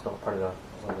master or predator or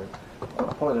something. I'm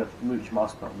probably going to reach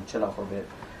master and chill out for a bit.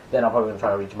 Then I'm probably going to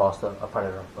try to reach master or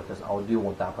predator, because I do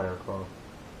want that predator to grow.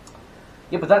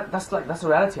 Yeah, but that's the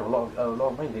reality of a lot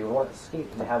of men. They want to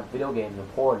escape, and they have video games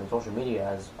and porn and social media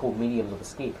as called mediums of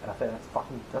escape. And I think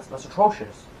that's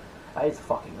atrocious. That is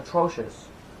fucking atrocious.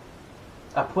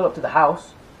 I pull up to the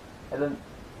house, and then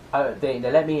they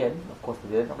let me in. Of course they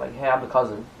did. I'm like, hey, I'm the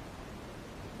cousin.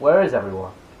 Where is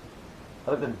everyone?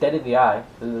 I looked them dead in the eye.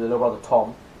 The little brother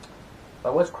Tom.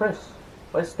 Like, where's Chris?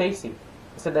 Where's Stacy?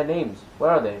 I said their names.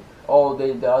 Where are they? Oh,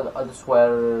 the other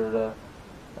swear.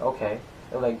 Okay.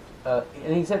 And like,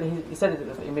 and he said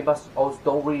in my bus, oh,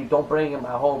 don't bring him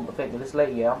at home. I think this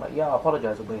late. Yeah, I'm like, yeah, I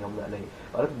apologize for bringing him that late.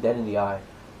 But I looked him dead in the eye.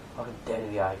 I looked him dead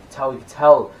in the eye. You can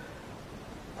tell.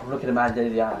 I'm looking at a man dead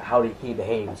in the eye how he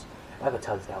behaves. I could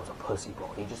tell this guy was a pussy, bro.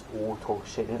 He just all talk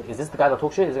shit. Is this the guy that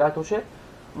talks shit? Is the guy that talks shit?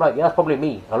 I'm like, yeah, that's probably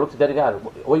me. I looked at dead in the eye.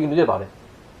 What are you gonna do about it?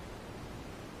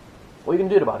 What are you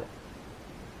gonna do about it?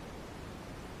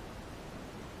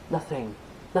 Nothing.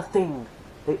 Nothing.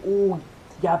 They all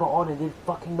yabber on and did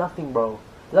fucking nothing, bro.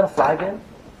 Is that a fly again?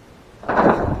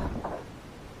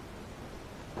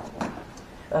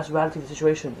 That's the reality of the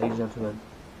situation, ladies and gentlemen.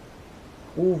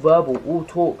 All verbal, all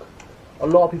talk. A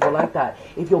lot of people like that.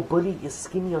 If your bully is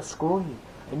skinny or scrawny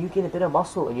and you gain a bit of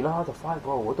muscle and you know how to fight,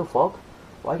 bro, what the fuck?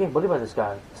 Why are you getting bullied by this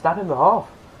guy? Stab him in half.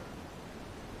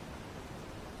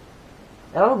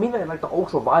 And I don't mean that in like the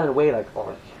ultra violent way, like,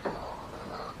 oh,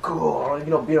 God,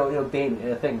 you know, Dane in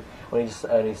a thing when he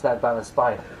snapped down his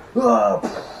spine.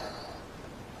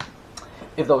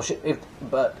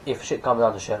 If shit comes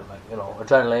down to shit, like, you know,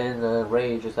 adrenaline,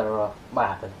 rage, etc., might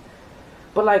happen.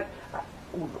 But like,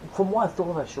 from what I thought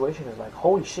of that situation is like,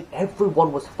 holy shit,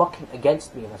 everyone was fucking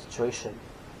against me in that situation.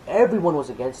 Everyone was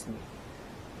against me.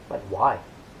 Like, why?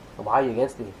 Why are you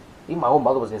against me? Even my own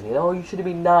mother was against me. Oh, you should have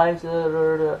been nice.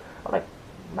 I'm like,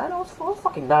 man, I was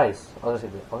fucking nice. I was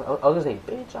gonna say,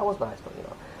 bitch, I was nice, but you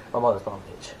know, my mother's not a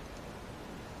bitch.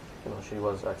 You know, she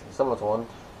was actually similar to one.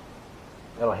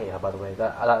 I don't hate her, by the way.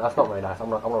 That's not very nice. I'm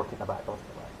gonna take that back.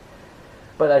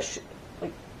 But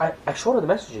I showed her the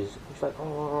messages. She's like,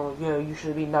 oh yeah, you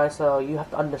should be nicer. You have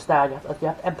to understand. You have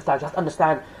to empathize. You have to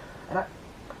understand. And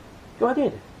I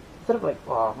did. Instead of like,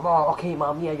 oh, mom, okay,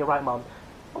 mom, yeah, you're right, mom.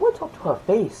 I went up to her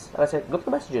face and I said, look at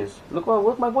the messages. Look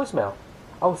my voicemail.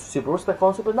 I was super respectful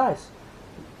and super nice.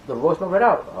 The voicemail read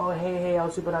out. Oh, hey, I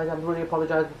was super nice. I'm really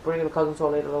apologize for bringing the cousin so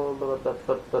late.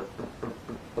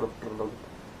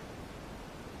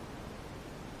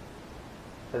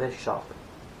 And then she shot.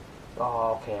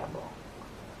 Oh, okay, I'm wrong.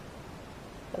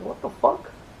 Like, what the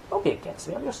fuck? Don't be against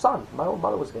me. I'm your son. My own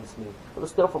mother was against me. I was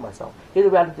still for myself. Here's the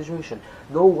reality situation.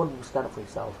 No one will stand up for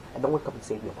yourself, and no one can come and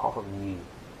save you apart from you.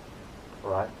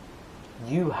 Alright?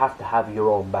 You have to have your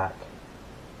own back.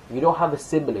 If you don't have a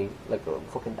sibling like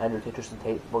fucking Andrew Tate, Tristan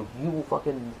Tate, bro, you will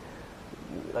fucking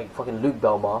like fucking Luke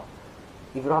Belmar.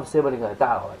 If you don't have a sibling like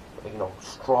that, like you know,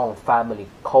 strong family,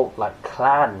 cult like,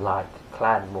 clan is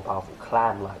more powerful,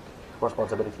 clan like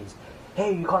responsibilities.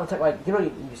 Hey, you can't attack, like, you know,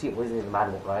 you see it in the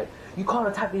manual, right? You can't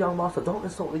attack the young master. Don't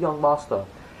insult the young master.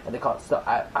 And they can't start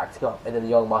acting up, and then the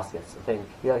young master gets the thing.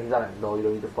 You know, he's like, no, you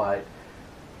don't need to fight.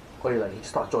 Or he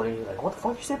starts joining. He's like, what the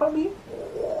fuck you say about me?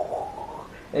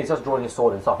 And he starts drawing his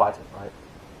sword and start fighting, right?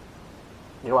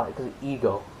 You know why? Because of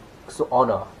ego, because of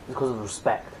honor, because of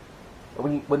respect.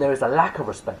 And when there is a lack of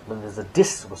respect, when there's a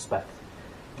disrespect,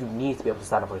 you need to be able to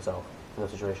stand up for yourself in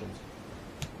those situations.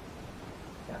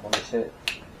 Yeah, I'm on this shit.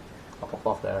 I'll pop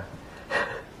off there.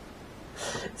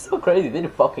 It's so crazy. They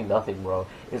did fucking nothing, bro.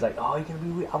 It's like, oh, you're gonna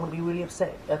be. I'm gonna be really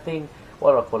upset. I think.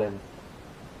 What do I call him?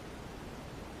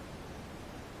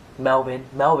 Melvin.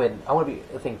 I want to be.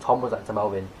 I think Tom was like to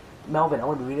Melvin. I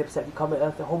want to be really upset. You come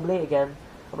home late again.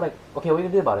 I'm like, okay, what are you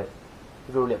gonna do about it?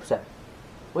 If you're really upset,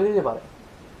 what are you gonna do about it?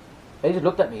 And he just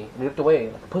looked at me and he looked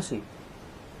away like a pussy.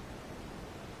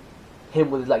 Him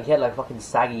with like, he had like fucking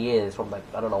saggy ears from like,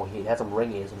 I don't know, he had some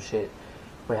ring ears, some shit.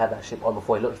 He had that shit on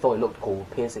before. He thought it looked cool,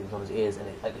 piercings on his ears, and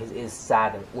like his ears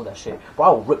sag and all that shit. But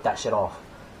I'll rip that shit off,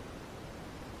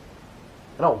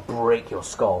 and I'll break your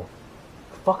skull.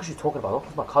 What the fuck is you talking about? Don't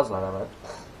touch my cousin like that, man.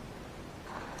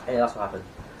 Hey, that's what happened.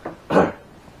 I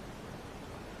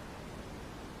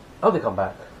hope they come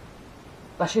back.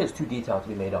 That shit is too detailed to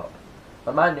be made up.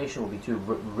 My imagination would be too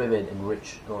vivid and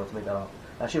rich in order to make that up.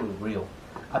 That shit was real.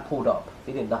 I pulled up.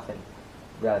 They did nothing.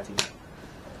 Reality.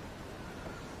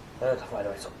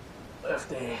 Anyway, so if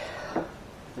they, I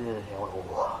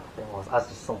was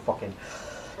just so fucking.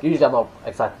 Usually I'm not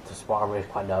excited to spar. I'm really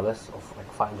quite nervous of like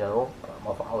a fight in general.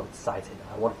 But I was excited.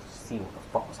 I wanted to see what the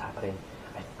fuck was happening.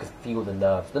 I could feel the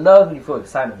nerves. The nerves when you feel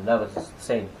excitement, the nerves is the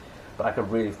same. But I could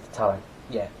really tell, like,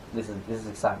 yeah, this is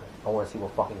excitement. I want to see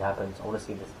what fucking happens. I want to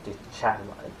see this chat.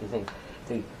 If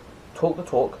they talk the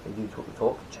talk, they do talk the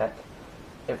talk. Check.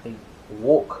 If they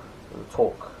walk the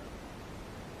talk.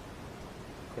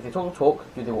 If they talk the talk,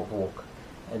 do they walk the walk?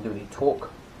 And do they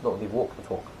talk? No, they walk the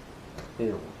talk. They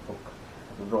don't walk the talk.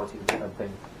 The majority of the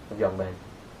thing of young men.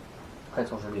 And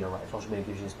social media, right? Social media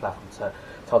gives you this platform to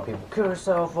tell people, kill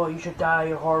yourself, or you should die,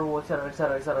 you're horrible, etc.,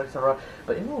 etc., etc., etc.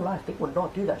 But in real life, they would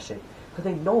not do that shit. Because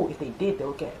they know if they did, they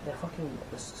would get their fucking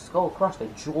skull crushed, their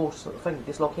jaw thing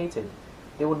dislocated.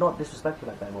 They would not disrespect you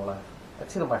like that in real life. I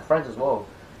see that my friends as well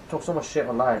talk so much shit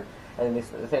online, and this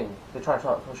the thing, they try to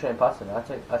talk shit in person. I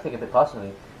think of it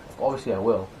personally. Obviously, I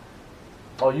will.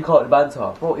 Oh, you can't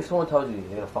banter, bro. If someone tells you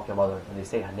they're gonna fuck your mother and they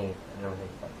say her name and everything,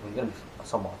 like, you're gonna be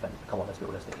somewhat offended. Come on, let's be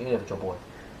realistic. Even if it's your boy,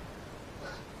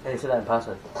 and they say that in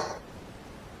person.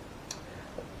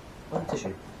 One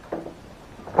tissue.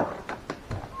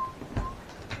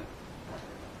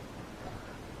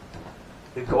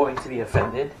 You're going to be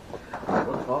offended.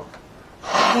 What the fuck?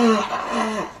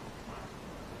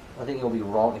 I think it'll be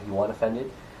wrong if you weren't offended.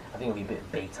 I think it'll be a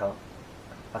bit beta.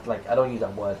 I don't use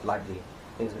that word lightly.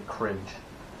 I think it's a bit cringe.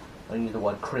 I don't use the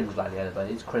word cringe lightly either,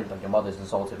 but it's cringe. Like your mother's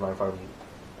insulted right in front of you.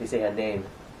 They say her name.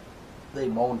 They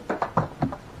moan.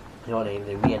 You know what I mean?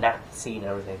 They reenact the scene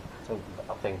and everything.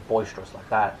 Something boisterous like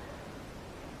that.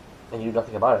 And you do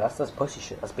nothing about it. That's pussy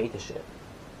shit. That's beta shit.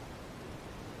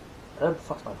 And the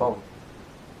fuck's my phone?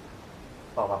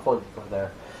 Oh, my phone's right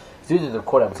there. As soon as the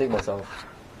recording, I'm seeing myself.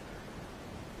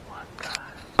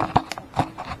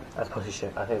 That's pussy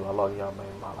shit. I think a lot of young men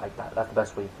might like that. That's the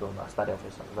best way you feel about study for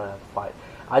yourself. You don't have to fight.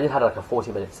 I just had like a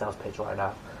 40-minute sales pitch right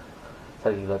now,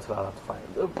 telling you that you don't have to fight.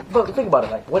 But think about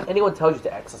it, like when anyone tells you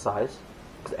to exercise,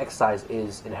 because exercise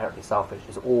is inherently selfish.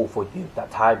 It's all for you. That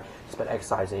time you spend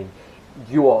exercising,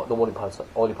 you are the only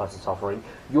person suffering.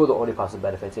 You're the only person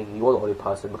benefiting. You're the only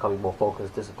person becoming more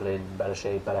focused, disciplined, better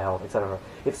shape, better health, etc.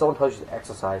 If someone tells you to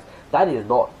exercise, that is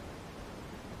not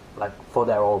like for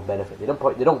their own benefit. They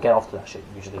don't get off to that shit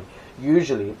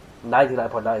usually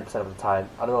 99.9% of the time.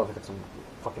 I don't know if it's some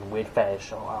fucking weird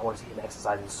fetish, or I want to see him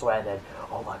exercise and sweat and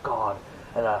oh my god,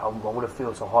 and I'm gonna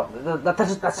feel so hot.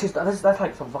 That's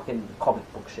like some fucking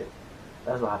comic book shit.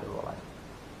 That's what happens in real life.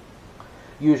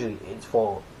 Usually it's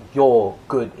for your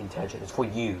good intention. It's for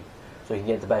you, so you can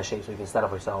get into better shape, so you can stand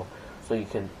up for yourself, so you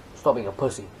can stop being a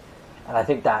pussy. And I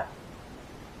think that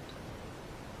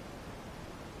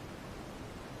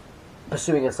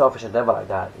pursuing a selfish endeavor like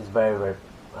that is very, very,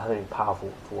 I think,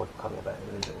 powerful towards becoming a better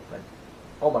individual. Like,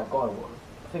 oh my god,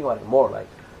 think about it more. Like,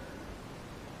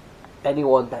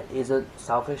 anyone that isn't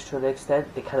selfish to an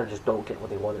extent, they kind of just don't get what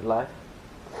they want in life.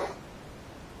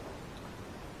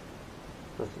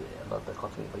 Not the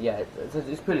continue, but yeah,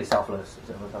 it's pretty selfless. It's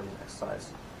an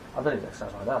exercise. I'm doing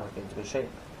exercise right now. I'm getting into good shape.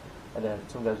 And then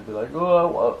some guys will be like,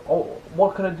 oh,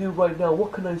 what can I do right now?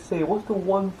 What can I say? What's the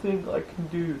one thing I can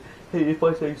do? Hey, if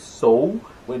I say so,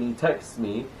 when he texts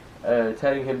me,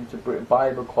 telling him to buy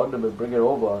him a condom and bring it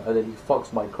over, and then he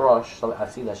fucks my crush. So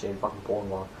I've seen that shit in fucking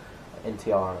porn or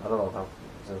NTR. I don't know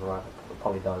if that's right. It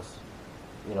probably does.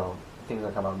 You know, things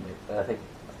that come out. And I think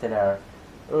thin air.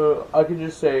 I can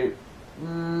just say,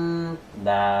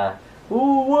 nah.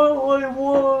 Ooh,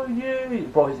 what, yeah.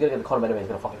 Bro, he's gonna get the condom anyway. He's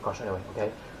gonna fuck your crush anyway. Okay.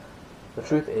 The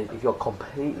truth is, if you're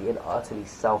completely and utterly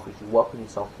selfish, you work on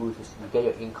yourself ruthlessly, you get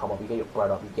your income up, you get your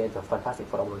bread up, you get into a fantastic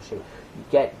phenomenal shape, you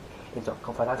get into a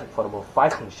fantastic phenomenal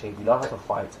fighting shape, you learn how to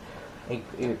fight,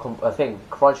 a thing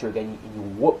confronts you again, you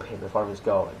whoop him in front of his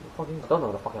girl, and you fucking don't know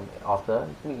what to fuck him after, you're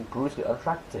gonna be brutally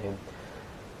unattracted to him.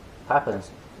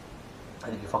 Happens. I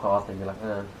think you fuck her after and you're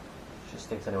like, she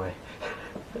stinks anyway.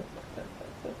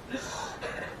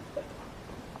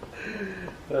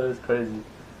 That's crazy.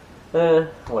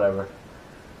 Whatever.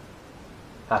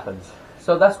 Happens.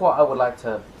 So that's what I would like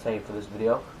to say for this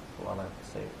video. What I like to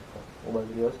say for all my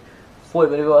videos.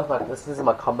 40-minute video. This is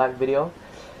my comeback video.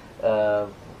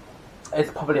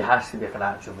 It probably has to be like an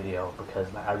actual video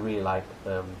because like, I really like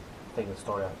the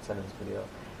story I said in this video.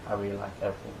 I really like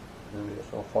everything in the video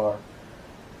so far.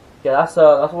 Yeah, that's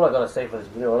all I gotta say for this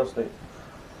video. Honestly.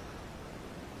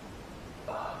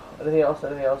 Anything else?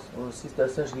 Anything else? Let's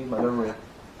essentially use my memory.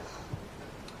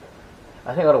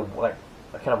 I think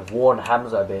I kind of warn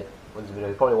Hamza a bit with this video.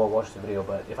 He probably won't watch the video,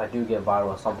 but if I do get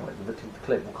viral at some point, the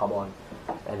clip will come on,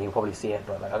 and he'll probably see it.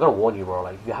 But like, I gotta warn you, bro.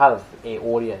 Like, if you have an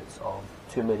audience of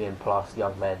 2 million plus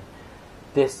young men,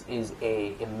 this is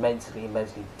a immensely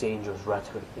dangerous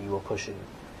rhetoric that you are pushing.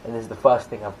 And this is the first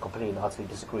thing I've completely and utterly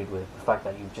disagreed with. The fact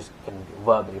that you just can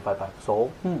verbally fight back. So,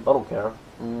 I don't care.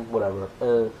 Whatever.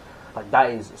 Like, that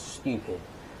is stupid.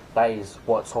 That is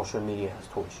what social media has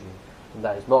taught you. And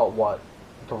that is not what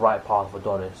the right path of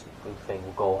Adonis thing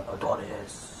will go on.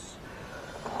 Adonis.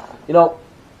 You know,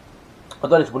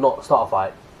 Adonis will not start a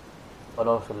fight.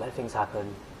 Adonis will let things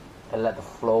happen and let the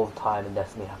flow of time and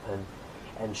destiny happen.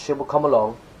 And shit will come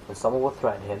along and someone will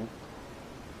threaten him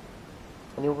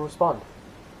and he will respond.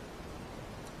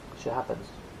 Shit happens.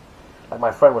 Like,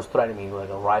 my friend was threatening me with like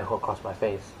a right hook across my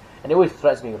face. And he always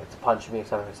threatens me like, to punch me,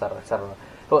 etc, etc, etc.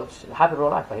 But it happened in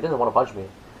real life. Like, he doesn't want to punch me.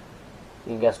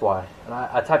 You can guess why. And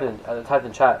I typed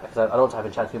in chat, because I don't type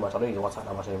in chat too much. I don't use WhatsApp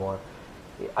that much anymore.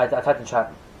 I typed in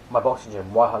chat, my boxing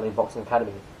gym, White Hart Lane Boxing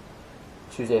Academy,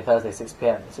 Tuesday, Thursday, 6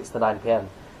 p.m, 6 to 9 p.m.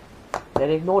 And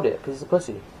they ignored it, because he's a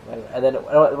pussy. And then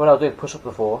when I was doing push-ups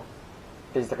before,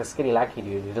 because he's like a skinny, lanky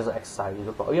dude, he doesn't exercise. He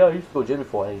looked like, oh yeah, I used to go to gym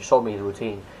before, and he showed me his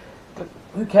routine. Like,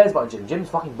 who cares about gym? Gym's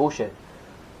fucking bullshit.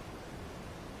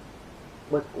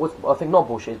 I think not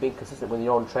bullshit is being consistent with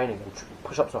your own training. And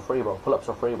push-ups are free, bro. Pull-ups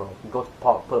are free, bro. You go to the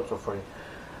park, pull-ups are free.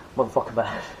 Motherfucking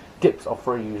man, dips are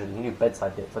free usually. You need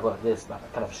bedside dips. I go like this, that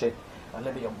kind of shit. And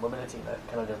limit your mobility, that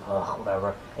kind of just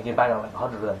whatever. And you bang out like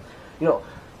 100 of them. You know,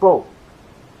 bro.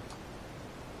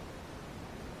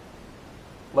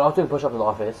 When I was doing push-ups in the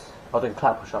office, I was doing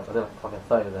clap push-ups. I did like fucking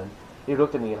 30 of them. He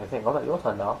looked at me and I think, I was like, your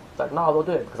turn now. It's like, no, I don't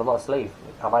do it because I'm not a slave.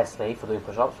 Am I a slave for doing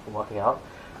push-ups, for working out?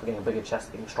 Getting a bigger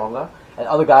chest, getting stronger, and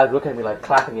other guys looking at me like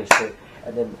clapping and shit,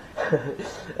 and then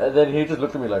and then he just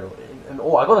looked at me like,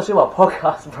 oh, I gotta show my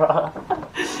podcast, bro.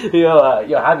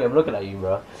 yo, Hammy, I'm looking at you,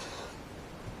 bro.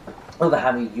 Not the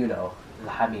Hammy you know, the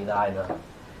Hammy that I know.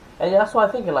 And yeah, that's why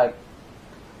I'm thinking, like,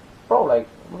 bro, like,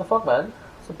 what the fuck, man?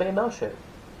 It's a bait male shit.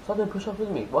 Start doing push-ups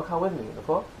with me, work out with me, the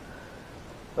fuck?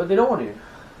 But they don't want to.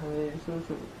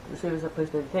 They say it's a place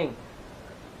to thing.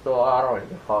 So I don't really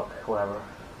give a fuck, whatever.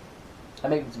 I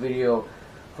make this video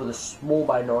for the small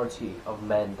minority of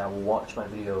men that will watch my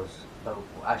videos, that will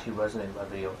actually resonate with my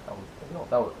videos,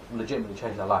 that will legitimately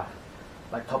change their life.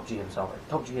 Like Top G himself. Like,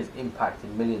 Top G has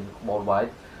impacted millions worldwide,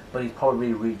 but he's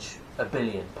probably reached 1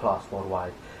 billion plus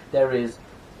worldwide. There is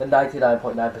the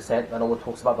 99.9% that no one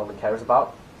talks about, no one cares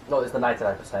about. No, it's the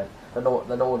 99% that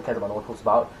no one cares about, no one talks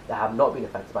about, that have not been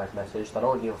affected by his message, that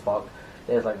don't give a fuck.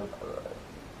 There's like,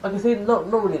 I can say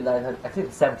not really 99%, I think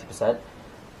 70%.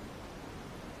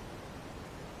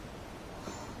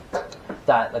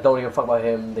 that like don't even fuck about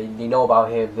him. They know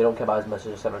about him. They don't care about his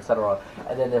message, etc., etc.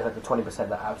 And then there's like the 20%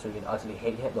 that absolutely and utterly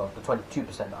hate him. No, the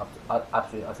 22% that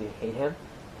absolutely and utterly hate him.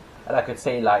 And I could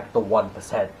say like the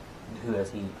 1% who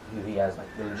he has like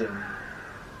the legit.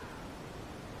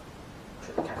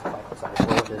 Shit, the cat's flying outside.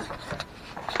 What is this?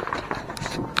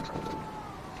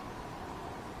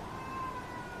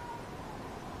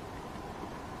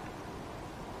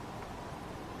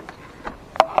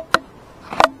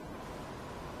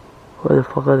 Where the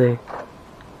fuck are they?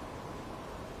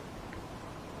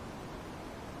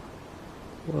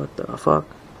 What the fuck?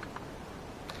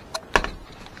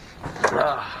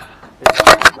 This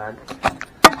is man.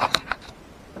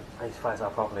 I need to find this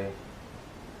out properly.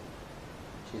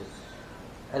 Jesus.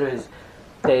 Anyways,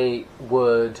 they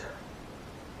would.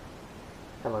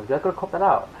 Come on, I gotta cop that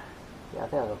out. Yeah, I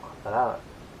think I'm gonna cop that out.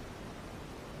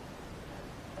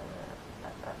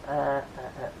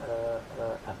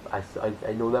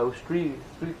 I know that was street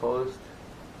post.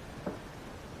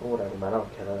 Oh, whatever, man. I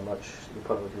don't care that much. You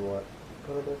put it if you want.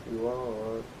 Put it if you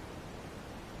want.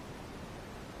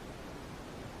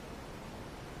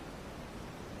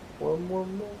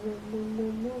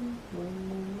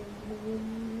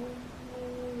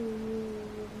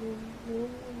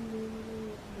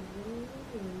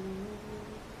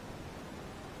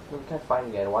 I can't find it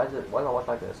again. Why do I watch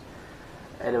like this?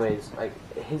 Anyways, like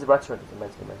his rhetoric is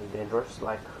immensely dangerous.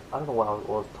 Like I don't know what I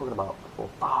was talking about before.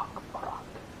 Fuck.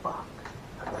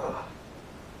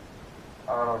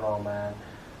 I don't know, man.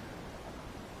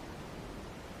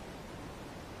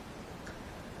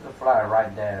 There's a fly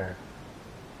right there.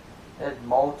 There's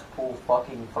multiple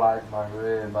fucking flies in my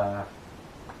room. So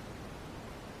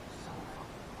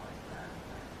fucking annoying, man.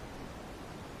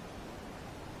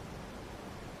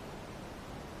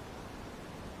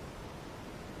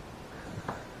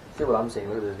 See what I'm saying?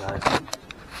 Look at this, guys.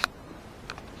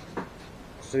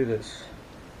 See this.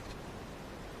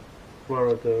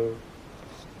 Florida.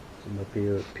 This is my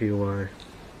POI.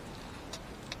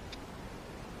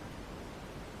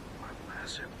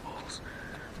 Massive balls.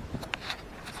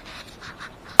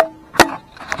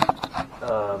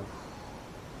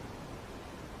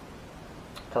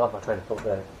 Tell off my train of thought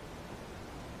there.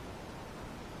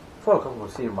 I feel comfortable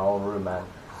to see in my own room, man.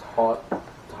 It's hot,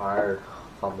 tired,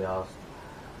 can't be asked.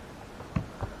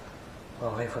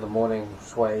 I'll wait for the morning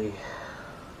sway.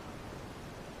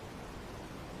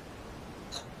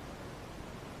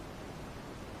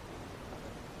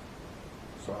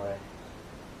 Sorry.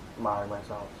 I'm marring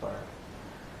myself, sorry.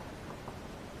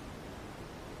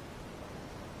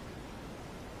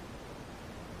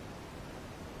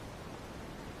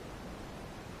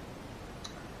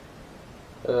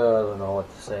 I don't know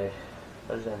what to say.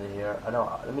 I just ended here. I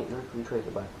know, let me retrace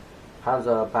it back.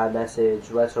 Hamza, bad message,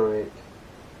 rhetoric,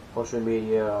 social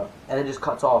media, and it just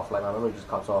cuts off, like my memory just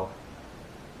cuts off.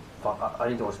 Fuck, I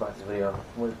need to watch back this video.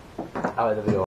 Out of the video.